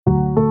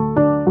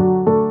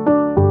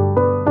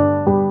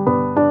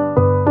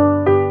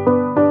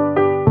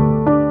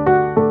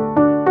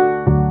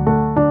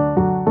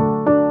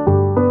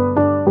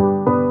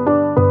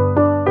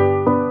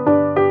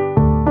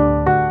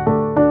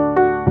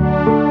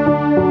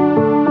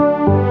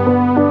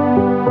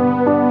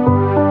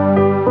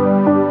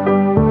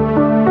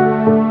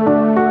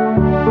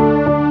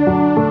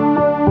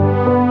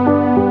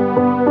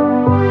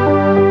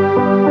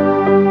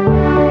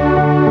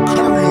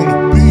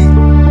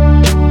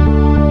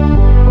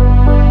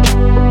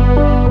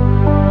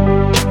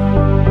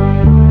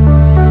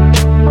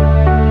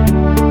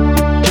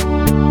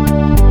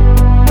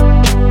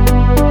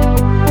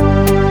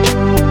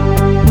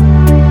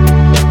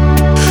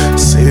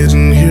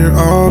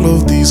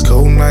these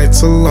cold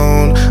nights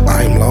alone.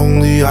 I'm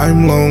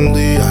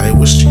lonely, I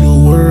wish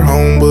you were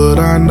home, but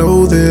I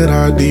know that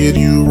I did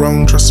you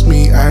wrong. Trust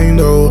me, I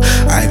know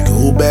I'd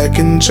go back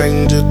and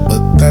change it,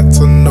 but that's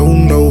a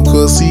no-no.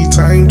 Cause see,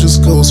 time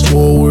just goes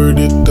forward,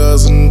 it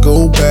doesn't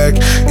go back.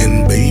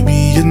 And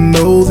baby, you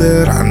know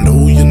that, I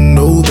know you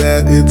know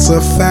that. It's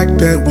a fact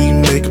that we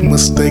make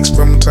mistakes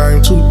from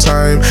time to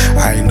time.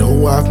 I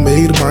know I've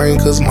made mine,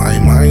 cause my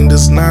mind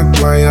is not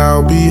blind.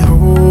 I'll be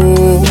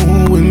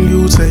home when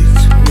you take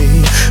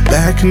me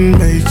back and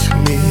make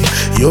me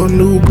your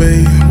new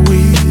babe.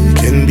 We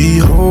can be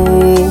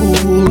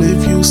whole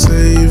if you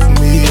save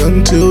me.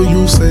 Until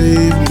you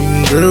save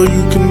me, girl,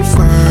 you can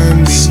find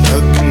me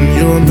stuck in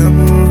your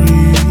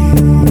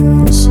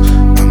memories.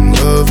 I'm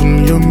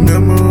loving your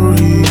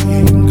memory,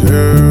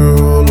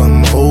 girl.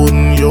 I'm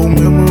holding your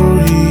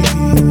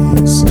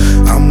memories.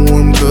 I'm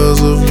warm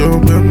cause of your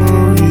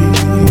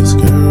memories,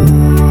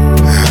 girl.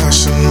 I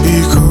shouldn't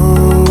be cold,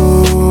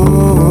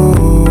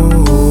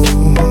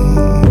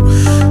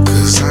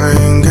 cause I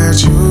ain't got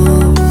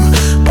you,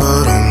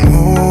 but I'm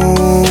home.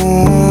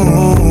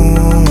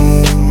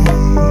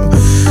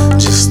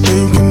 Just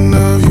thinking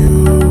of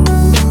you,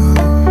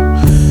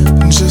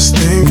 just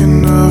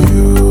thinking of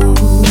you,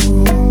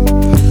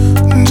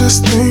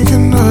 just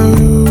thinking of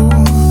you.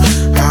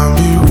 I'll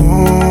be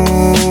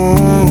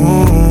warm,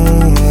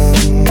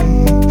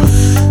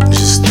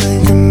 just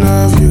thinking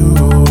of you.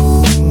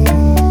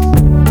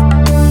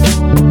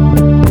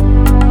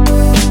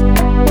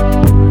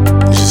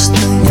 Just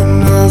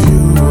thinking of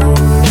you.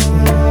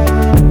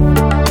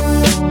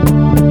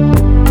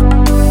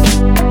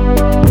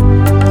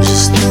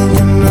 Just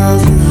thinking of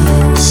you.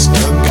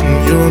 Stuck in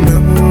your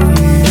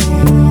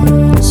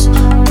memories.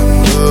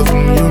 I'm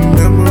loving your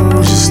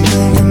memories. Just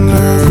thinking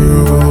of you.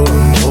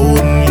 I'm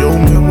holding your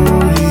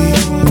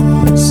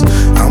memories.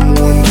 I'm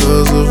warm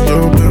cause of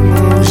your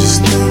memories. Just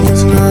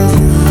thinking of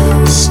you.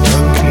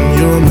 Stuck in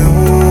your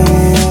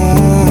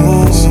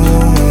memories.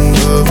 I'm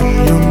loving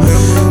your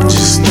memories.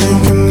 Just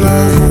thinking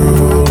of you.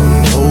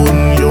 I'm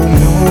holding your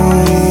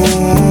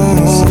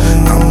memories.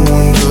 I'm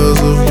warm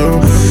cause of your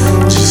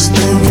memories. Just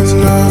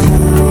thinking of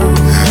you.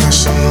 I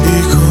shouldn't be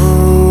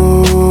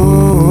cold,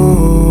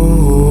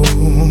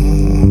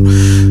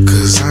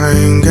 cause I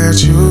ain't got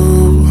you,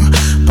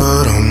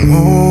 but I'm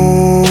home.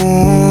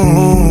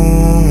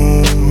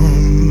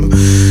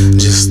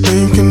 Just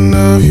thinking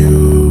of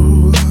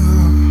you.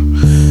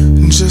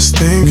 Just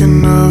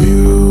thinking of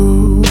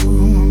you.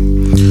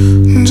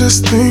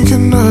 Just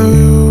thinking of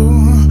you.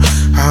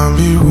 I'll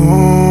be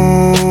warm.